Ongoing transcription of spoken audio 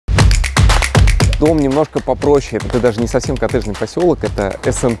Дом немножко попроще. Это даже не совсем коттеджный поселок, это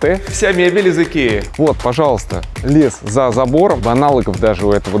СНТ. Вся мебель из Икеи. Вот, пожалуйста, лес за забором. Аналогов даже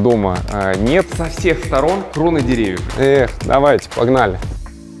у этого дома нет. Со всех сторон кроны деревьев. Давайте, погнали.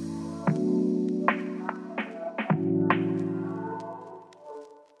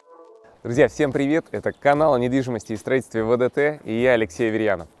 Друзья, всем привет! Это канал о недвижимости и строительстве ВДТ и я, Алексей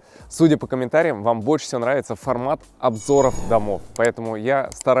Аверьянов. Судя по комментариям, вам больше всего нравится формат обзоров домов, поэтому я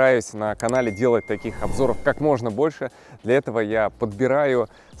стараюсь на канале делать таких обзоров как можно больше. Для этого я подбираю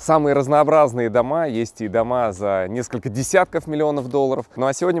самые разнообразные дома, есть и дома за несколько десятков миллионов долларов. Ну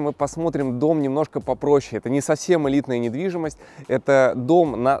а сегодня мы посмотрим дом немножко попроще. Это не совсем элитная недвижимость, это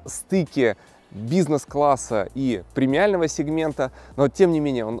дом на стыке бизнес-класса и премиального сегмента, но тем не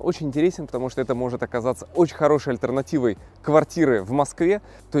менее он очень интересен, потому что это может оказаться очень хорошей альтернативой квартиры в Москве.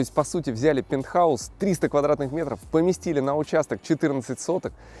 То есть, по сути, взяли пентхаус 300 квадратных метров, поместили на участок 14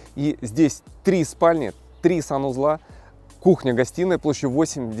 соток, и здесь 3 спальни, 3 санузла, кухня-гостиная площадью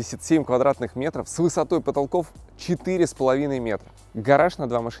 87 квадратных метров с высотой потолков 4,5 метра, гараж на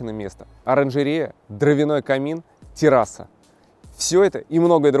 2 машины места, оранжерея, дровяной камин, терраса. Все это и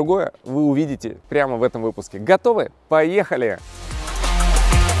многое другое вы увидите прямо в этом выпуске. Готовы? Поехали!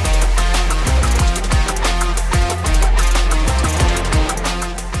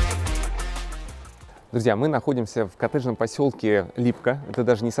 Друзья, мы находимся в коттеджном поселке Липка. Это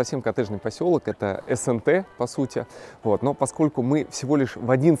даже не совсем коттеджный поселок, это СНТ, по сути. Вот. Но поскольку мы всего лишь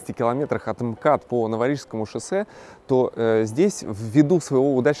в 11 километрах от МКАД по Новорижскому шоссе, то здесь, ввиду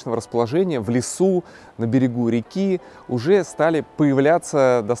своего удачного расположения в лесу, на берегу реки, уже стали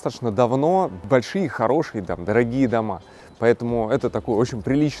появляться достаточно давно большие, хорошие, дорогие дома. Поэтому это такой очень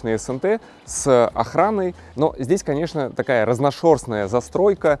приличный СНТ с охраной. Но здесь, конечно, такая разношерстная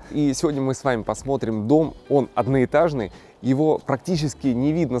застройка. И сегодня мы с вами посмотрим дом. Он одноэтажный. Его практически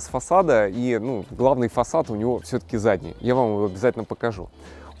не видно с фасада. И главный фасад у него все-таки задний. Я вам его обязательно покажу.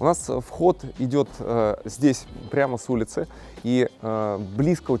 У нас вход идет здесь прямо с улицы, и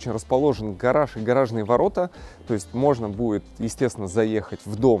близко очень расположен гараж и гаражные ворота, то есть можно будет, естественно, заехать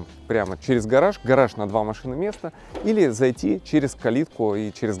в дом прямо через гараж на 2 машины места, или зайти через калитку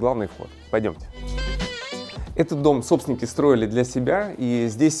и через главный вход. Пойдемте. Этот дом собственники строили для себя, и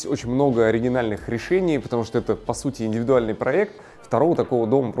здесь очень много оригинальных решений, потому что это, по сути, индивидуальный проект. Второго такого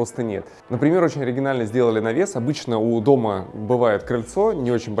дома просто нет. Например, очень оригинально сделали навес. Обычно у дома бывает крыльцо,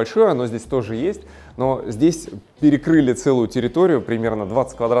 не очень большое, оно здесь тоже есть, но здесь перекрыли целую территорию, примерно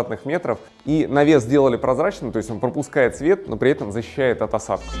 20 квадратных метров, и навес сделали прозрачным, то есть он пропускает свет, но при этом защищает от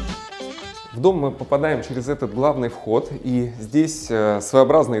осадков. В дом мы попадаем через этот главный вход, и здесь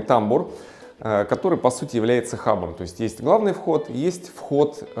своеобразный тамбур, который, по сути, является хабом. То есть есть главный вход, есть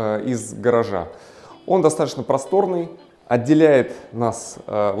вход из гаража. Он достаточно просторный, отделяет нас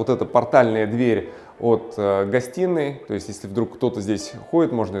вот эта портальная дверь от гостиной. То есть если вдруг кто-то здесь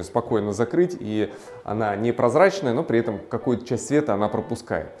ходит, можно ее спокойно закрыть, и она непрозрачная, но при этом какую-то часть света она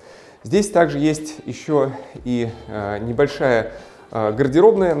пропускает. Здесь также есть еще и небольшая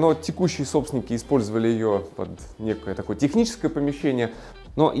гардеробная, но текущие собственники использовали ее под некое такое техническое помещение.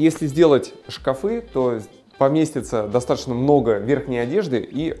 Но если сделать шкафы, то поместится достаточно много верхней одежды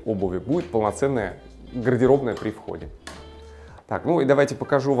и обуви. Будет полноценная гардеробная при входе. Так, ну и давайте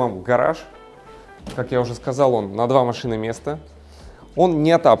покажу вам гараж. Как я уже сказал, он на 2 машины места. Он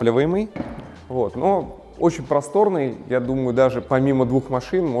неотапливаемый, но очень просторный. Я думаю, даже помимо 2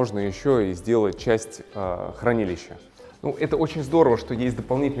 машин можно еще и сделать часть хранилища. Это очень здорово, что есть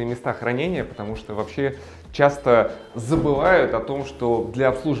дополнительные места хранения, потому что вообще часто забывают о том, что для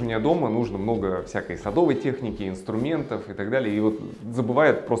обслуживания дома нужно много всякой садовой техники, инструментов и так далее. И вот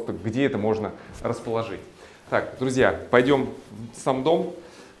забывают просто, где это можно расположить. Так, друзья, пойдем в сам дом,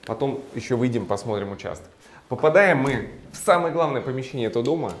 потом еще выйдем, посмотрим участок. Попадаем мы в самое главное помещение этого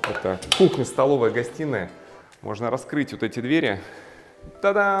дома. Это кухня, столовая, гостиная. Можно раскрыть вот эти двери.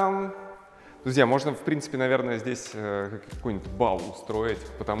 Та-дам! Друзья, можно, в принципе, наверное, здесь какой-нибудь бал устроить,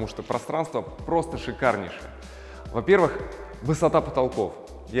 потому что пространство просто шикарнейшее. Во-первых, высота потолков.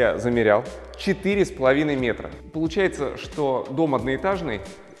 Я замерял. 4,5 метра. Получается, что дом одноэтажный.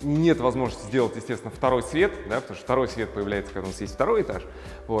 Нет возможности сделать, естественно, второй свет, потому что второй свет появляется, когда у нас есть второй этаж.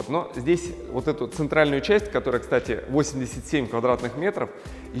 Но здесь вот эту центральную часть, которая, кстати, 87 квадратных метров,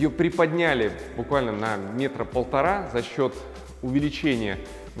 ее приподняли буквально на 1,5 метра за счет увеличения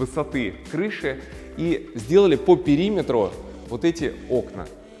высоты крыши и сделали по периметру вот эти окна.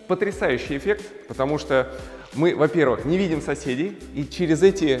 Потрясающий эффект, потому что мы, во-первых, не видим соседей, и через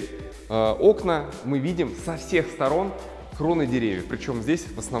эти окна мы видим со всех сторон кроны деревьев, причем здесь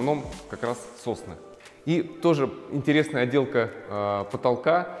в основном как раз сосны. И тоже интересная отделка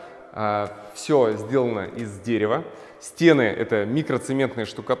потолка. Все сделано из дерева. Стены — это микроцементная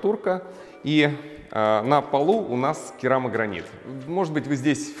штукатурка, и на полу у нас керамогранит. Может быть, вы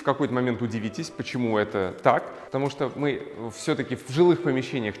здесь в какой-то момент удивитесь, почему это так, потому что мы все-таки в жилых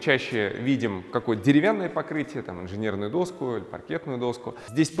помещениях чаще видим какое-то деревянное покрытие, там инженерную доску или паркетную доску.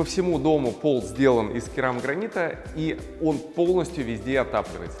 Здесь по всему дому пол сделан из керамогранита, и он полностью везде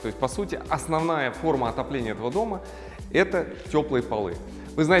отапливается. То есть, по сути, основная форма отопления этого дома — это теплые полы.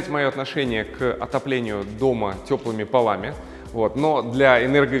 Вы знаете мое отношение к отоплению дома теплыми полами. Но для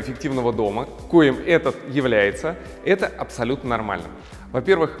энергоэффективного дома, коим этот является, это абсолютно нормально.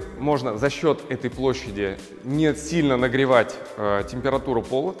 Во-первых, можно за счет этой площади не сильно нагревать температуру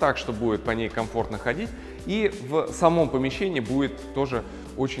пола, так что будет по ней комфортно ходить, и в самом помещении будет тоже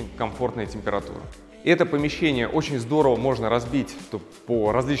очень комфортная температура. Это помещение очень здорово можно разбить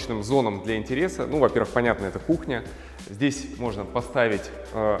по различным зонам для интереса. Во-первых, понятно, это кухня. Здесь можно поставить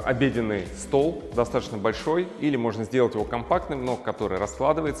обеденный стол, достаточно большой, или можно сделать его компактным, но который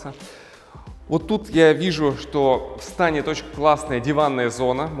раскладывается. Вот тут я вижу, что встанет очень классная диванная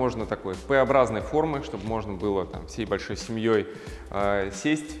зона, можно такой П-образной формы, чтобы можно было там всей большой семьей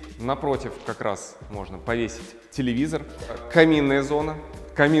сесть. Напротив как раз можно повесить телевизор. Каминная зона,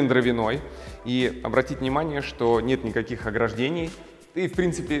 камин дровяной. И обратите внимание, что нет никаких ограждений. И, в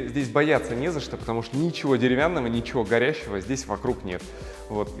принципе, здесь бояться не за что, потому что ничего деревянного, ничего горящего здесь вокруг нет.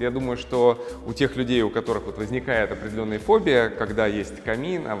 Я думаю, что у тех людей, у которых возникает определенная фобия, когда есть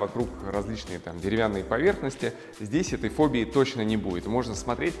камин, а вокруг различные деревянные поверхности, здесь этой фобии точно не будет. Можно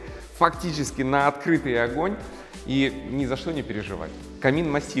смотреть фактически на открытый огонь и ни за что не переживать.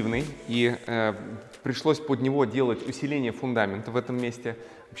 Камин массивный, и пришлось под него делать усиление фундамента в этом месте.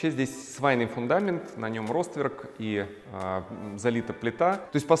 Вообще здесь свайный фундамент, на нем ростверк и залита плита.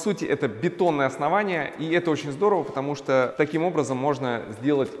 То есть, по сути, это бетонное основание, и это очень здорово, потому что таким образом можно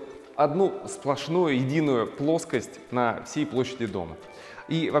сделать одну сплошную единую плоскость на всей площади дома.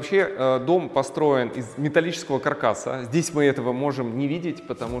 И вообще дом построен из металлического каркаса. Здесь мы этого можем не видеть,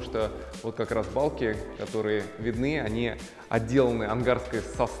 потому что вот как раз балки, которые видны, они отделаны ангарской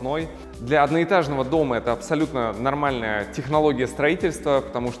сосной. Для одноэтажного дома это абсолютно нормальная технология строительства,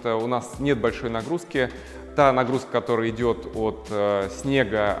 потому что у нас нет большой нагрузки. Та нагрузка, которая идет от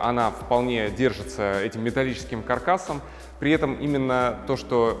снега, она вполне держится этим металлическим каркасом. При этом именно то,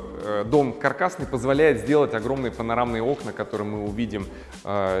 что дом каркасный, позволяет сделать огромные панорамные окна, которые мы увидим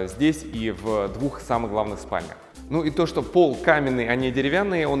здесь и в двух самых главных спальнях. И то, что пол каменный, а не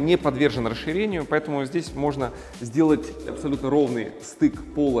деревянный, он не подвержен расширению, поэтому здесь можно сделать абсолютно ровный стык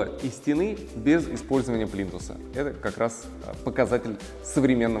пола и стены без использования плинтуса. Это как раз показатель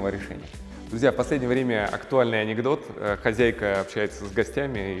современного решения. Друзья, в последнее время актуальный анекдот. Хозяйка общается с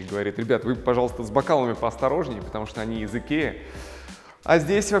гостями и говорит: ребят, вы, пожалуйста, с бокалами поосторожнее, потому что они из Икеи. А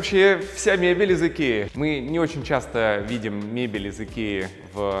здесь вообще вся мебель из Икеи. Мы не очень часто видим мебель из Икеи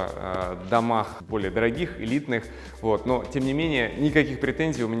в домах более дорогих, элитных, но тем не менее никаких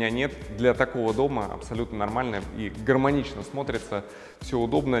претензий у меня нет. Для такого дома абсолютно нормально и гармонично смотрится, все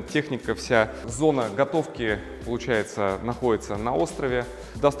удобно, техника вся. Зона готовки, получается, находится на острове.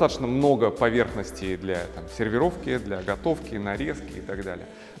 Достаточно много поверхностей для сервировки, для готовки, нарезки и так далее.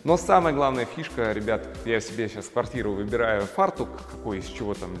 Но самая главная фишка, ребят, я себе сейчас в квартиру выбираю фартук, какой из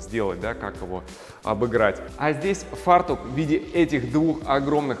чего сделать, как его обыграть. А здесь фартук в виде этих двух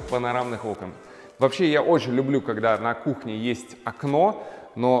огромных панорамных окон. Вообще я очень люблю, когда на кухне есть окно,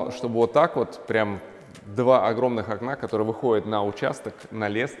 но чтобы вот так вот прям два огромных окна, которые выходят на участок, на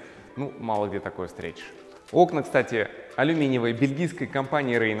лес, мало где такое встретишь. Окна, кстати, алюминиевые, бельгийской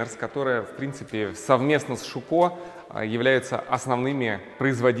компании Рейнерс, которая, в принципе, совместно с Шуко являются основными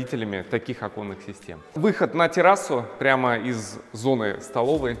производителями таких оконных систем. Выход на террасу прямо из зоны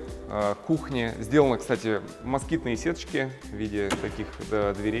столовой, кухни. Сделаны, кстати, москитные сеточки в виде таких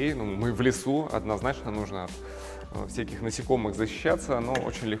дверей. Мы в лесу, однозначно нужно от всяких насекомых защищаться, но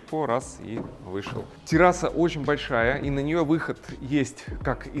очень легко, раз и вышел. Терраса очень большая, и на нее выход есть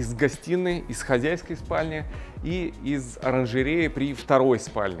как из гостиной, из хозяйской спальни и из оранжереи при второй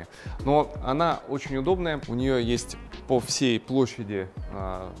спальне. Но она очень удобная, у нее есть по всей площади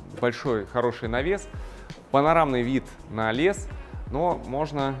большой хороший навес, панорамный вид на лес, но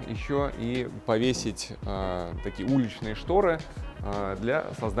можно еще и повесить такие уличные шторы для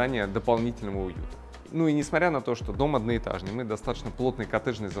создания дополнительного уюта. И несмотря на то, что дом одноэтажный, мы достаточно плотной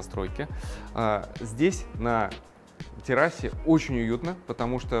коттеджной застройки, здесь на террасе очень уютно,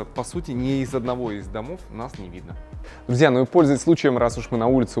 потому что, по сути, ни из одного из домов нас не видно. Друзья, и пользуясь случаем, раз уж мы на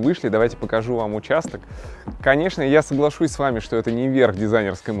улицу вышли, давайте покажу вам участок. Конечно, я соглашусь с вами, что это не верх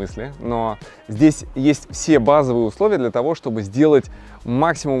дизайнерской мысли, но здесь есть все базовые условия для того, чтобы сделать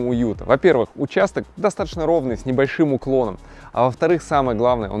максимум уюта. Во-первых, участок достаточно ровный, с небольшим уклоном, а во-вторых, самое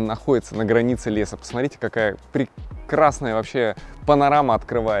главное, он находится на границе леса. Посмотрите, какая прекрасная вообще панорама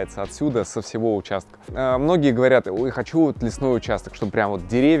открывается отсюда, со всего участка. Многие говорят: ой, хочу вот лесной участок, чтобы прям вот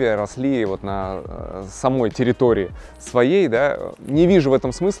деревья росли вот на самой территории своей, да. Не вижу в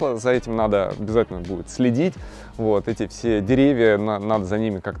этом смысла, за этим надо обязательно будет следить. Вот эти все деревья, надо за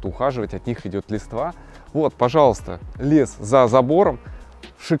ними как-то ухаживать, от них идет листва. Вот, пожалуйста, лес за забором.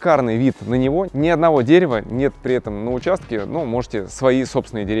 Шикарный вид на него, ни одного дерева нет при этом на участке, но можете свои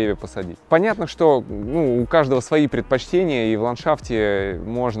собственные деревья посадить. Понятно, что у каждого свои предпочтения, и в ландшафте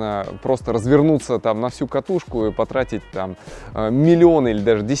можно просто развернуться там на всю катушку и потратить там миллионы или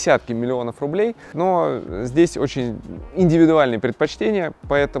даже десятки миллионов рублей, но здесь очень индивидуальные предпочтения,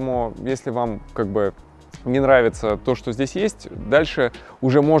 поэтому если вам как бы не нравится то, что здесь есть, дальше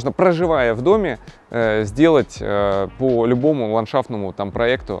уже можно, проживая в доме, сделать по любому ландшафтному там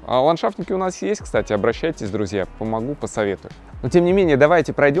проекту. А ландшафтники у нас есть, кстати, обращайтесь, друзья, помогу, посоветую. Но тем не менее,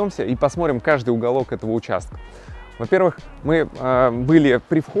 давайте пройдемся и посмотрим каждый уголок этого участка. Во-первых, мы были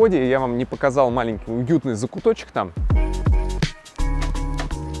при входе, я вам не показал маленький уютный закуточек там.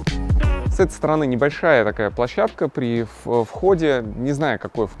 С этой стороны небольшая такая площадка при входе. Не знаю,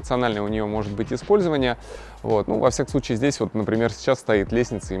 какое функциональное у нее может быть использование. Вот. Ну, во всяком случае, здесь вот, например, сейчас стоит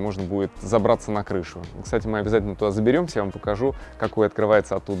лестница, и можно будет забраться на крышу. Кстати, мы обязательно туда заберемся, я вам покажу, какой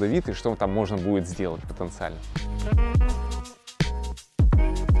открывается оттуда вид и что там можно будет сделать потенциально.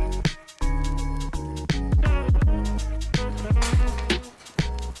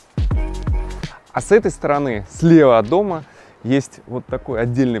 А с этой стороны, слева от дома, есть вот такой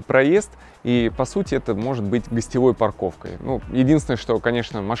отдельный проезд, и по сути это может быть гостевой парковкой. Ну, единственное, что,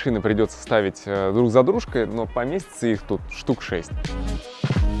 конечно, машины придется ставить друг за дружкой, но поместится их тут штук 6.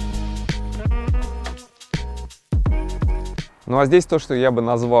 Ну а здесь то, что я бы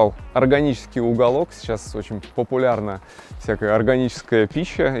назвал органический уголок. Сейчас очень популярна всякая органическая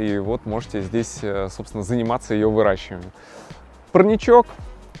пища, и вот можете здесь, собственно, заниматься ее выращиванием. Парничок,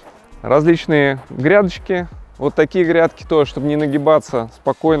 различные грядочки. Вот такие грядки тоже, чтобы не нагибаться,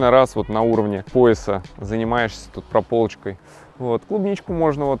 спокойно раз вот на уровне пояса занимаешься тут прополочкой. Вот, клубничку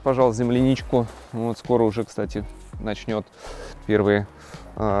можно, вот, пожалуйста, земляничку. Вот скоро уже, кстати, начнет первые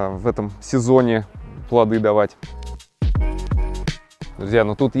в этом сезоне плоды давать. Друзья,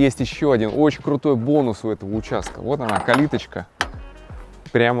 но тут есть еще один очень крутой бонус у этого участка. Вот она, калиточка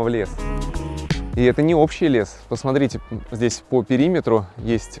прямо в лес. И это не общий лес. Посмотрите, здесь по периметру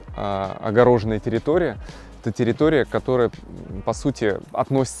есть огороженная территория. Это территория, которая, по сути,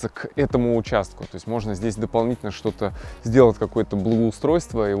 относится к этому участку. То есть можно здесь дополнительно что-то сделать, какое-то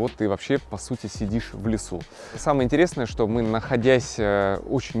благоустройство, и вот ты вообще, по сути, сидишь в лесу. Самое интересное, что мы, находясь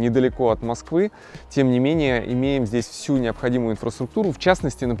очень недалеко от Москвы, тем не менее, имеем здесь всю необходимую инфраструктуру. В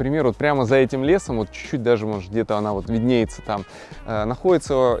частности, например, вот прямо за этим лесом, вот чуть-чуть даже, может, где-то она вот виднеется там,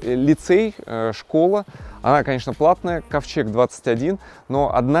 находится лицей, школа. Она, конечно, платная, Ковчег 21,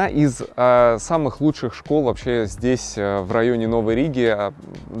 но одна из самых лучших школ вообще здесь, в районе Новой Риги,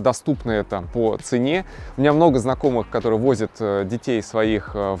 доступная там по цене. У меня много знакомых, которые возят детей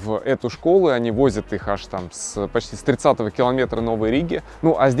своих в эту школу, они возят их аж там почти с 30-го километра Новой Риги.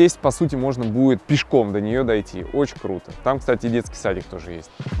 Ну, а здесь, по сути, можно будет пешком до нее дойти. Очень круто. Там, кстати, детский садик тоже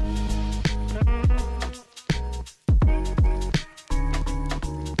есть.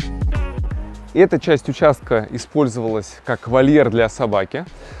 Эта часть участка использовалась как вольер для собаки.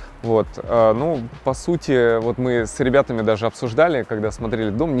 Вот. Ну, по сути, вот мы с ребятами даже обсуждали, когда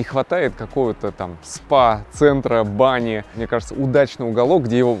смотрели дом, не хватает какого-то там спа-центра, бани. Мне кажется, удачный уголок,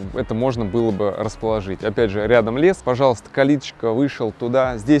 где это можно было бы расположить. Опять же, рядом лес, пожалуйста, калиточка, вышел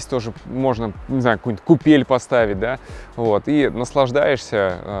туда. Здесь тоже можно, не знаю, какую-нибудь купель поставить, да, вот, и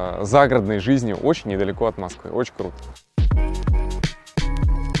наслаждаешься загородной жизнью очень недалеко от Москвы. Очень круто.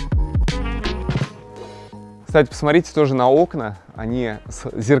 Кстати, посмотрите тоже на окна, они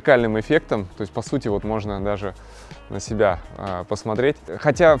с зеркальным эффектом, то есть, по сути, вот можно даже на себя посмотреть.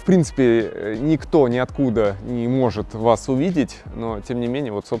 Хотя, в принципе, никто ниоткуда не может вас увидеть, но, тем не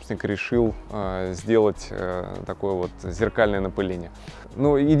менее, вот собственник решил сделать такое вот зеркальное напыление.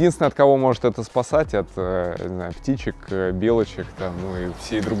 Ну, единственное, от кого может это спасать, от, не знаю, птичек, белочек, там, ну и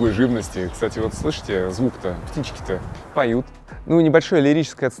всей другой живности. Кстати, вот слышите, звук-то, птички-то поют. Ну, небольшое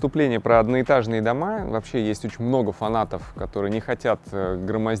лирическое отступление про одноэтажные дома. Вообще есть очень много фанатов, которые не хотят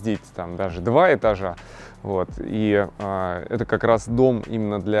громоздить там даже 2 этажа. Вот, и это как раз дом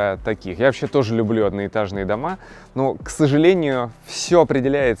именно для таких. Я вообще тоже люблю одноэтажные дома, но, к сожалению, все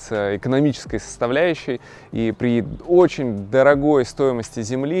определяется экономической составляющей, и при очень дорогой стоимости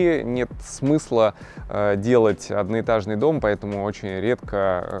земли нет смысла делать одноэтажный дом, поэтому очень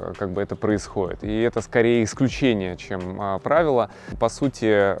редко как бы это происходит. И это скорее исключение, чем правило. По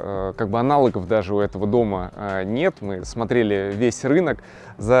сути, как бы аналогов даже у этого дома нет. Мы смотрели весь рынок.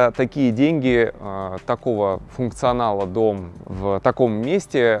 За такие деньги такого функционала дом в таком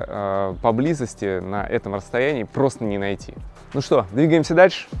месте поблизости на этом расстоянии просто не найти. Ну что, двигаемся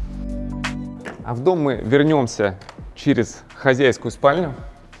дальше. А в дом мы вернемся через хозяйскую спальню.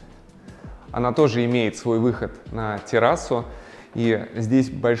 Она тоже имеет свой выход на террасу. И здесь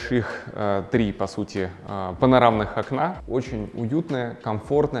больших 3, по сути, панорамных окна. Очень уютная,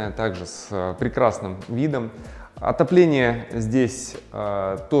 комфортная, также с прекрасным видом. Отопление здесь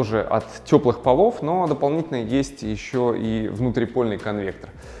тоже от теплых полов, но дополнительно есть еще и внутрипольный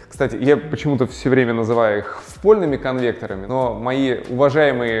конвектор. Кстати, я почему-то все время называю их впольными конвекторами, но мои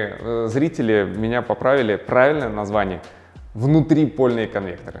уважаемые зрители меня поправили: правильное название — внутрипольные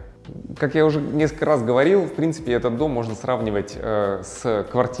конвекторы. Как я уже несколько раз говорил, в принципе, этот дом можно сравнивать с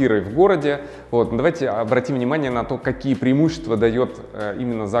квартирой в городе. Вот. Давайте обратим внимание на то, какие преимущества дает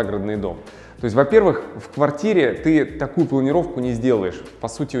именно загородный дом. То есть, во-первых, в квартире ты такую планировку не сделаешь. По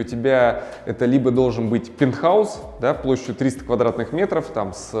сути, у тебя это либо должен быть пентхаус, да, площадью 300 квадратных метров,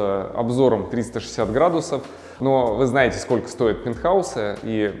 там, с обзором 360 градусов. Но вы знаете, сколько стоит пентхаусы,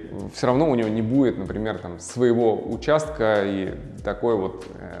 и все равно у него не будет, например, там, своего участка и такой вот,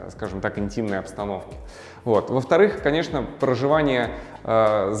 скажем так, интимной обстановки. Вот. Во-вторых, конечно, проживание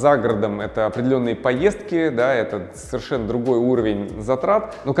за городом — это определенные поездки, да, это совершенно другой уровень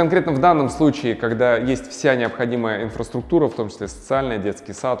затрат. Но конкретно в данном случае, когда есть вся необходимая инфраструктура, в том числе социальная,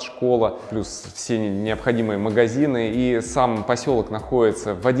 детский сад, школа, плюс все необходимые магазины, и сам поселок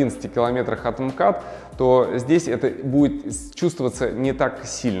находится в 11 километрах от МКАД, то здесь это будет чувствоваться не так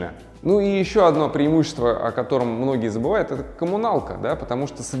сильно. Ну и еще одно преимущество, о котором многие забывают, это коммуналка, да, потому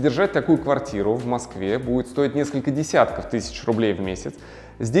что содержать такую квартиру в Москве будет стоить несколько десятков тысяч рублей в месяц.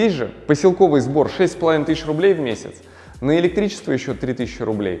 Здесь же поселковый сбор 6,5 тысяч рублей в месяц, на электричество еще 3000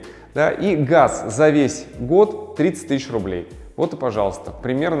 рублей, да, и газ за весь год 30 тысяч рублей. Вот и пожалуйста,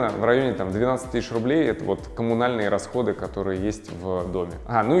 примерно в районе там 12 тысяч рублей это вот коммунальные расходы, которые есть в доме.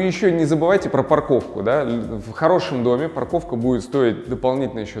 Ну и еще не забывайте про парковку, да? В хорошем доме парковка будет стоить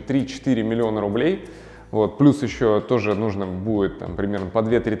дополнительно еще 3-4 миллиона рублей. Вот, плюс еще тоже нужно будет там, примерно по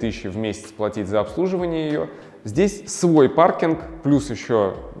 2-3 тысячи в месяц платить за обслуживание ее. Здесь свой паркинг, плюс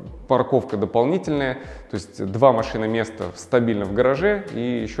еще парковка дополнительная, то есть 2 машиноместа стабильно в гараже,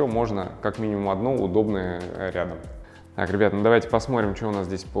 и еще можно как минимум одно удобное рядом. Так, ребят, ну давайте посмотрим, что у нас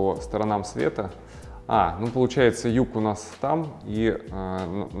здесь по сторонам света. Ну получается, юг у нас там, и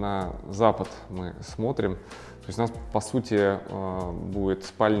на запад мы смотрим. То есть у нас, по сути, будет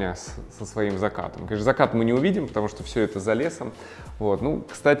спальня со своим закатом. Конечно, закат мы не увидим, потому что все это за лесом. Вот. Ну,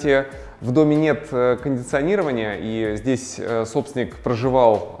 кстати, в доме нет кондиционирования, и здесь собственник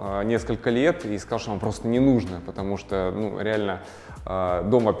проживал несколько лет и сказал, что вам просто не нужно, потому что, ну, реально,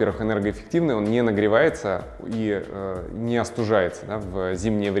 дом, во-первых, энергоэффективный, он не нагревается и не остужается, да, в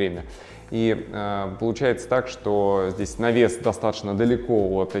зимнее время. И получается так, что здесь навес достаточно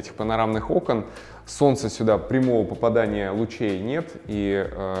далеко от этих панорамных окон, солнца сюда прямого попадания лучей нет, и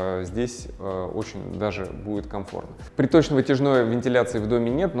здесь очень даже будет комфортно. Приточно-вытяжной вентиляции в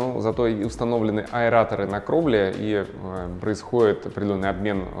доме нет, но зато и установлены аэраторы на кровле, и происходит определенный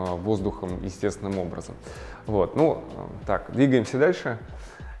обмен воздухом естественным образом. Вот. Ну, так, двигаемся дальше.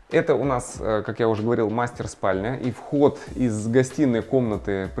 Это у нас, как я уже говорил, мастер-спальня, и вход из гостиной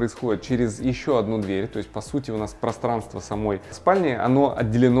комнаты происходит через еще одну дверь, то есть, по сути, у нас пространство самой спальни, оно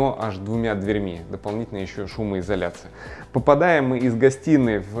отделено аж 2 дверьми, дополнительно еще шумоизоляция. Попадаем мы из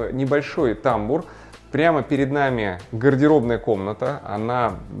гостиной в небольшой тамбур. Прямо перед нами гардеробная комната,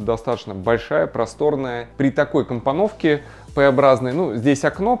 она достаточно большая, просторная. При такой компоновке П-образной, ну, здесь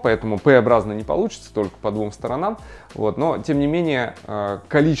окно, поэтому П-образно не получится, только по 2 сторонам. Вот, но, тем не менее,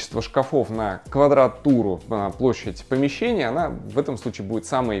 количество шкафов на квадратуру, на площадь помещения, она в этом случае будет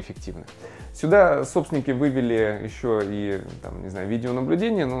самая эффективная. Сюда собственники вывели еще и, там, не знаю,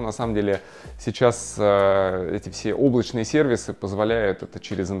 видеонаблюдение, но на самом деле сейчас эти все облачные сервисы позволяют это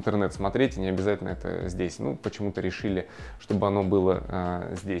через интернет смотреть, и не обязательно это здесь. Ну, почему-то решили, чтобы оно было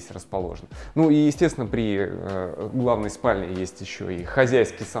здесь расположено. Ну и, естественно, при главной спальне есть еще и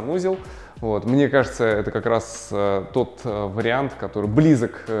хозяйский санузел. Вот. Мне кажется, это как раз тот вариант, который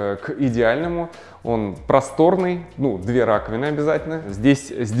близок к идеальному. Он просторный, ну, 2 раковины обязательно. Здесь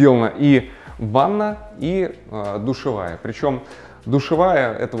сделано и ванна и душевая. Причем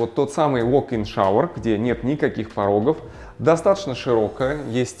душевая — это вот тот самый walk-in shower, где нет никаких порогов, достаточно широкая,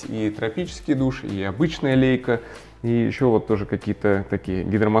 есть и тропический душ, и обычная лейка, и еще вот тоже какие-то такие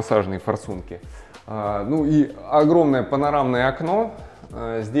гидромассажные форсунки. Ну и огромное панорамное окно.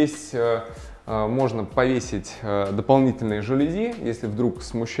 Здесь можно повесить дополнительные жалюзи, если вдруг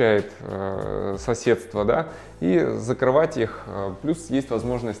смущает соседство, да, и закрывать их. Плюс есть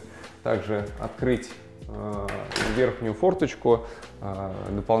возможность также открыть верхнюю форточку,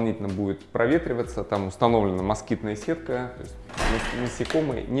 дополнительно будет проветриваться, там установлена москитная сетка, то есть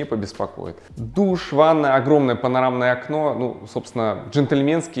насекомые не побеспокоят. Душ, ванна, огромное панорамное окно, ну, собственно,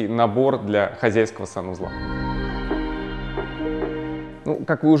 джентльменский набор для хозяйского санузла. Ну,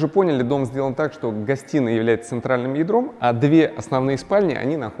 как вы уже поняли, дом сделан так, что гостиная является центральным ядром, а две основные спальни,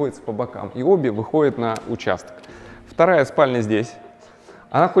 они находятся по бокам, и обе выходят на участок. Вторая спальня здесь.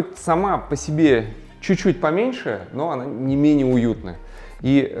 Она хоть сама по себе чуть-чуть поменьше, но она не менее уютная.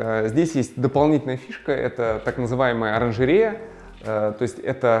 И здесь есть дополнительная фишка, это так называемая оранжерея, то есть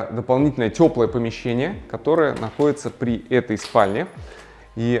это дополнительное теплое помещение, которое находится при этой спальне.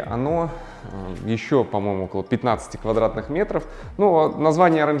 И оно еще, по-моему, около 15 квадратных метров. Ну,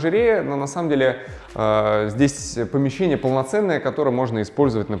 название оранжерея, но на самом деле здесь помещение полноценное, которое можно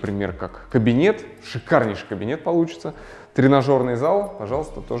использовать, например, как кабинет. Шикарнейший кабинет получится. Тренажерный зал,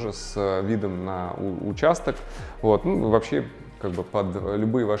 пожалуйста, тоже с видом на участок. Вот, ну, вообще, как бы под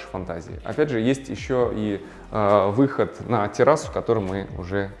любые ваши фантазии. Опять же, есть еще и выход на террасу, который мы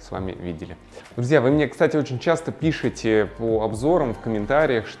уже с вами видели. Друзья, вы мне, кстати, очень часто пишете по обзорам в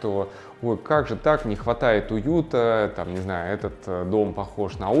комментариях, что ой, как же так, не хватает уюта, там, не знаю, этот дом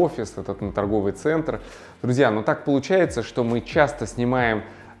похож на офис, этот на торговый центр. Друзья, но так получается, что мы часто снимаем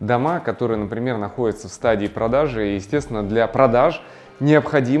дома, которые, например, находятся в стадии продажи, и, естественно, для продаж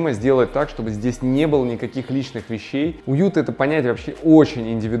необходимо сделать так, чтобы здесь не было никаких личных вещей. Уют — это понятие вообще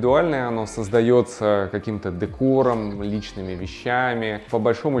очень индивидуальное, оно создается каким-то декором, личными вещами. По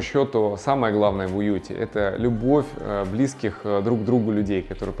большому счету, самое главное в уюте — это любовь близких друг к другу людей,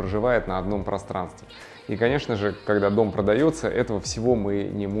 которые проживают на одном пространстве. И, конечно же, когда дом продается, этого всего мы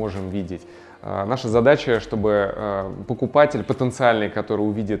не можем видеть. Наша задача, чтобы покупатель потенциальный, который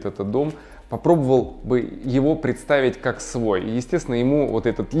увидит этот дом, попробовал бы его представить как свой. И, естественно, ему вот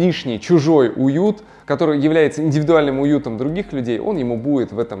этот лишний, чужой уют, который является индивидуальным уютом других людей, он ему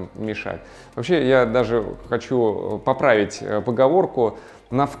будет в этом мешать. Вообще, я даже хочу поправить поговорку: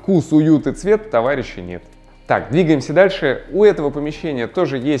 на вкус, уют и цвет товарища нет. Так, двигаемся дальше. У этого помещения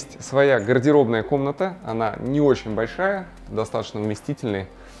тоже есть своя гардеробная комната. Она не очень большая, достаточно вместительная.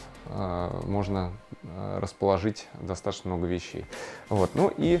 Можно расположить достаточно много вещей. Вот.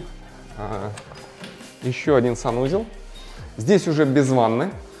 Ну и еще один санузел. Здесь уже без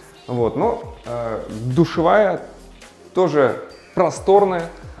ванны. Вот. Но душевая тоже просторная,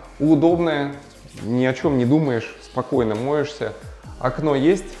 удобная. Ни о чем не думаешь, спокойно моешься. Окно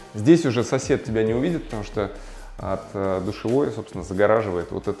есть. Здесь уже сосед тебя не увидит, потому что от душевой, собственно,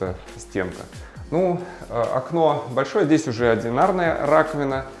 загораживает вот эта стенка. Ну, окно большое. Здесь уже одинарная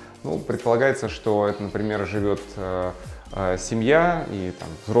раковина. Ну, предполагается, что это, например, живет семья и там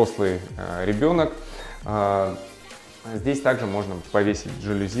взрослый ребенок. Здесь также можно повесить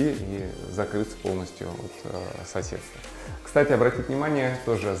жалюзи и закрыться полностью от соседства. Кстати, обратите внимание,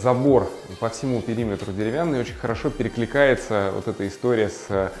 тоже забор по всему периметру деревянный, очень хорошо перекликается вот эта история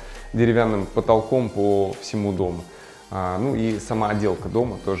с деревянным потолком по всему дому. Ну и сама отделка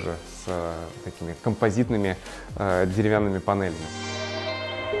дома тоже с такими композитными деревянными панелями.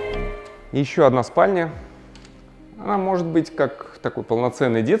 Еще одна спальня. Она может быть как такой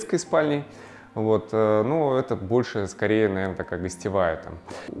полноценной детской спальней, вот, но это больше, скорее, наверное, такая гостевая. Там.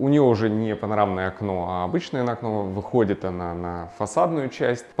 У нее уже не панорамное окно, а обычное окно. Выходит она на фасадную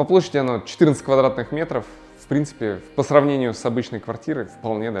часть. По площади она 14 квадратных метров. В принципе, по сравнению с обычной квартирой,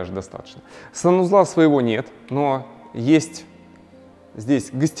 вполне даже достаточно. Санузла своего нет, но есть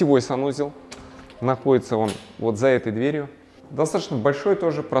здесь гостевой санузел. Находится он вот за этой дверью. Достаточно большой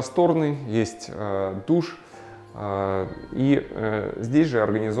тоже, просторный, есть душ. И здесь же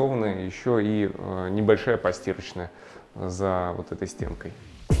организована еще и небольшая постирочная за вот этой стенкой.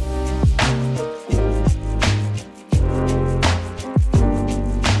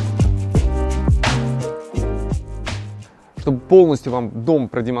 Чтобы полностью вам дом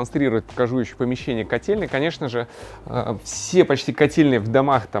продемонстрировать, покажу еще помещение котельной. Конечно же, все почти котельные в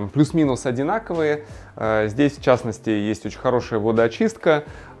домах там плюс-минус одинаковые. Здесь, в частности, есть очень хорошая водоочистка,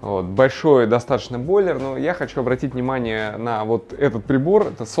 вот, большой достаточно бойлер. Но я хочу обратить внимание на вот этот прибор.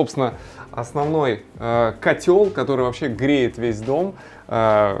 Это, собственно, основной котел, который вообще греет весь дом.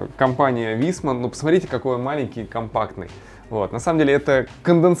 Компания Висман. Ну, посмотрите, какой он маленький и компактный. Вот. На самом деле это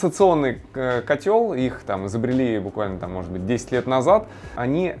конденсационный котел, их там изобрели буквально, там, может быть, 10 лет назад.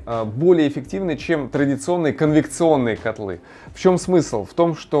 Они более эффективны, чем традиционные конвекционные котлы. В чем смысл? В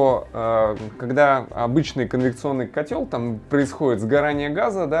том, что когда обычный конвекционный котел, там происходит сгорание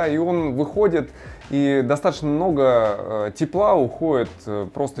газа, да, и он выходит, и достаточно много тепла уходит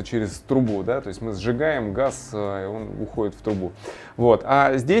просто через трубу, да, то есть мы сжигаем газ, и он уходит в трубу. Вот.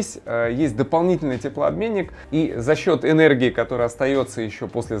 А здесь есть дополнительный теплообменник, и за счет энергии, которая остается еще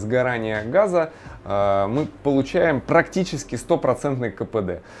после сгорания газа, мы получаем практически 100%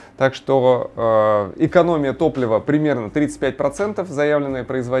 КПД. Так что экономия топлива примерно 35%, заявленная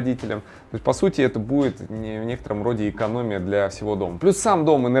производителем. То есть, по сути, это будет в некотором роде экономия для всего дома. Плюс сам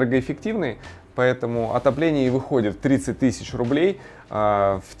дом энергоэффективный, поэтому отопление и выходит в 30 тысяч рублей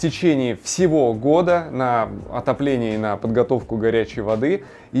в течение всего года на отопление и на подготовку горячей воды.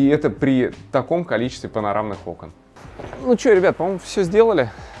 И это при таком количестве панорамных окон. Ну что, ребят, по-моему, все сделали.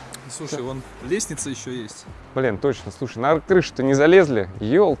 Слушай, вон лестница еще есть. Блин, точно, слушай, на крышу-то не залезли,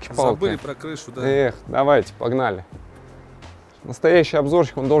 елки-палки. Забыли про крышу, да. Эх, давайте, погнали. Настоящий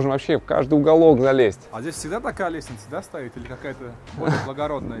обзорщик, он должен вообще в каждый уголок залезть. А здесь всегда такая лестница, да, стоит? Или какая-то более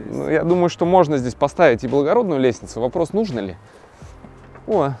благородная есть? Ну, я думаю, что можно здесь поставить и благородную лестницу. Вопрос, нужно ли?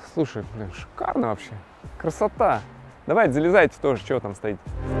 О, слушай, блин, шикарно вообще. Красота. Давайте, залезайте тоже, что там стоит.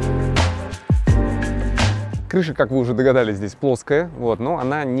 Крыша, как вы уже догадались, здесь плоская, вот, но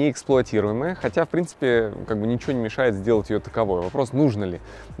она не эксплуатируемая, хотя, в принципе, как бы ничего не мешает сделать ее таковой. Вопрос, нужно ли,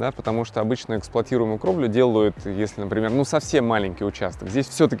 да, потому что обычно эксплуатируемую кровлю делают, если, например, ну, совсем маленький участок. Здесь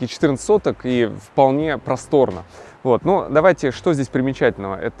все-таки 14 соток и вполне просторно. Вот, ну, давайте, что здесь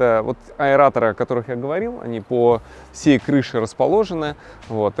примечательного? Это вот аэраторы, о которых я говорил, они по всей крыше расположены.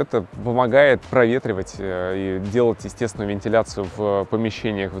 Вот, это помогает проветривать и делать естественную вентиляцию в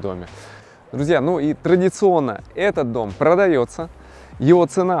помещениях в доме. Друзья, ну и традиционно этот дом продается. Его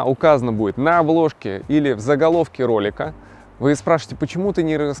цена указана будет на обложке или в заголовке ролика. Вы спрашиваете, почему ты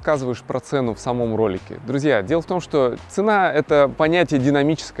не рассказываешь про цену в самом ролике? Друзья, дело в том, что цена – это понятие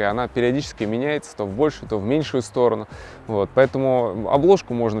динамическое, она периодически меняется то в большую, то в меньшую сторону. Вот, поэтому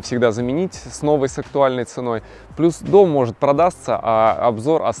обложку можно всегда заменить с новой, с актуальной ценой. Плюс дом может продастся, а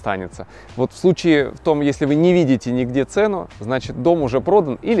обзор останется. Вот в случае в том, если вы не видите нигде цену, значит дом уже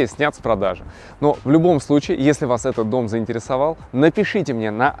продан или снят с продажи. Но в любом случае, если вас этот дом заинтересовал, напишите мне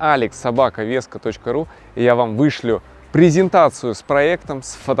на alex@veska.ru, и я вам вышлю презентацию с проектом,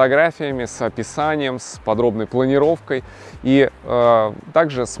 с фотографиями, с описанием, с подробной планировкой. И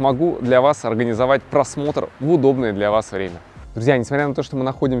также смогу для вас организовать просмотр в удобное для вас время. Друзья, несмотря на то, что мы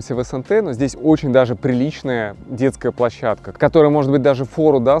находимся в СНТ, но здесь очень даже приличная детская площадка, которая, может быть, даже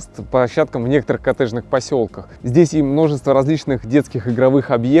фору даст площадкам в некоторых коттеджных поселках. Здесь и множество различных детских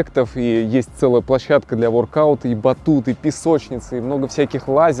игровых объектов, и есть целая площадка для воркаута, и батут, и песочницы, и много всяких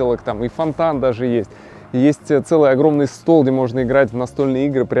лазилок, там, и фонтан даже есть. Есть целый огромный стол, где можно играть в настольные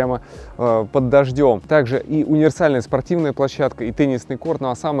игры прямо под дождем. Также и универсальная спортивная площадка, и теннисный корт. Ну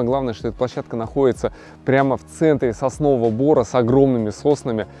а самое главное, что эта площадка находится прямо в центре соснового бора с огромными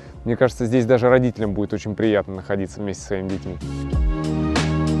соснами. Мне кажется, здесь даже родителям будет очень приятно находиться вместе со своими детьми.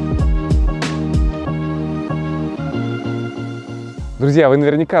 Друзья, вы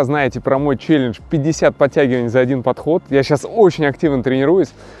наверняка знаете про мой челлендж 50 подтягиваний за один подход. Я сейчас очень активно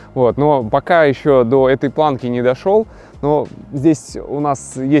тренируюсь, вот, но пока еще до этой планки не дошел. Но здесь у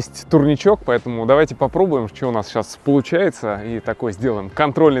нас есть турничок, поэтому давайте попробуем, что у нас сейчас получается, и такой сделаем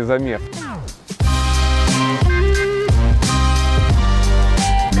контрольный замер.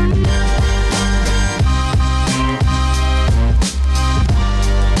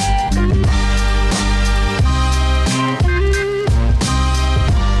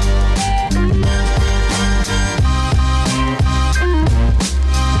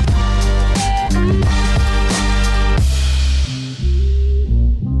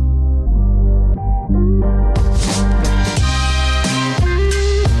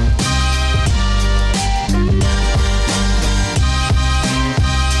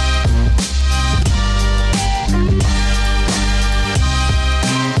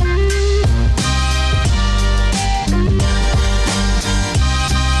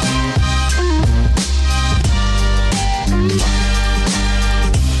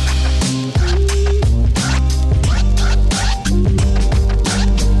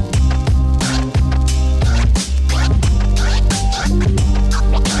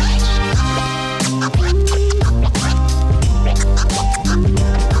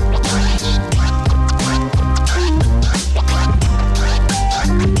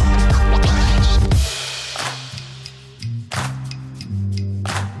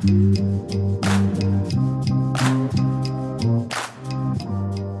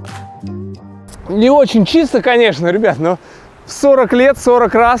 Не очень чисто, конечно, ребят, но в 40 лет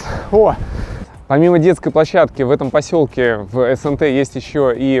 40 раз. О! Помимо детской площадки в этом поселке в СНТ есть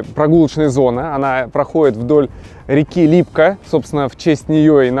еще и прогулочная зона. Она проходит вдоль реки Липка. Собственно, в честь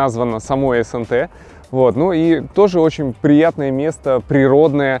нее и названо само СНТ. Вот. Ну и тоже очень приятное место,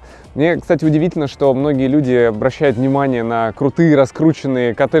 природное. Мне, кстати, удивительно, что многие люди обращают внимание на крутые,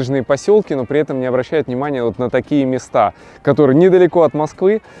 раскрученные коттеджные поселки, но при этом не обращают внимания вот на такие места, которые недалеко от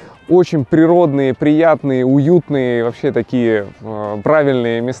Москвы. Очень природные, приятные, уютные, вообще такие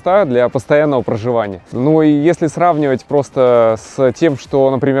правильные места для постоянного проживания. Ну и если сравнивать просто с тем, что,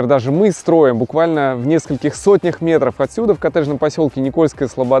 например, даже мы строим буквально в нескольких сотнях метров отсюда, в коттеджном поселке Никольская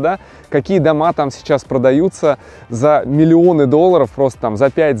Слобода, какие дома там сейчас продаются за миллионы долларов, просто там за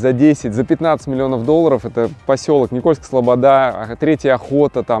 5, за 10, за 15 миллионов долларов. Это поселок Никольская Слобода, Третья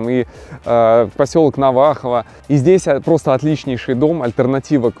Охота там и поселок Навахово. И здесь просто отличнейший дом,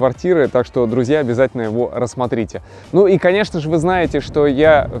 альтернатива квартиры. Так что, друзья, обязательно его рассмотрите. Ну и, конечно же, вы знаете, что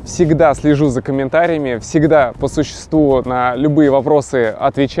я всегда слежу за комментариями, всегда по существу на любые вопросы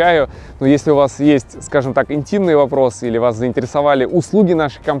отвечаю. Но если у вас есть, скажем так, интимные вопросы или вас заинтересовали услуги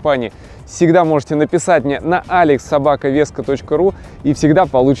нашей компании, всегда можете написать мне на alex@veska.ru и всегда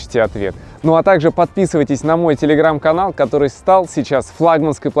получите ответ. Ну а также подписывайтесь на мой телеграм-канал, который стал сейчас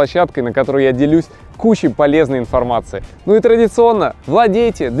флагманской площадкой, на которой я делюсь кучей полезной информации. Ну и традиционно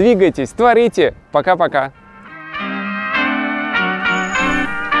владейте, двигайтесь, творите. Пока-пока.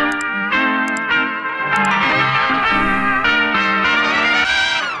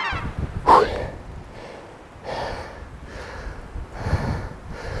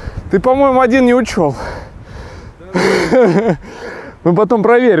 Ты, по-моему, один не учел. Мы потом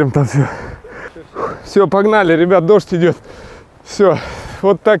проверим там все. Все, погнали, ребят, дождь идет. Все,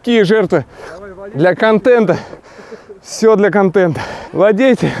 вот такие жертвы для контента. Все для контента.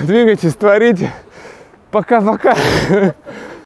 Владейте, двигайтесь, творите. Пока-пока.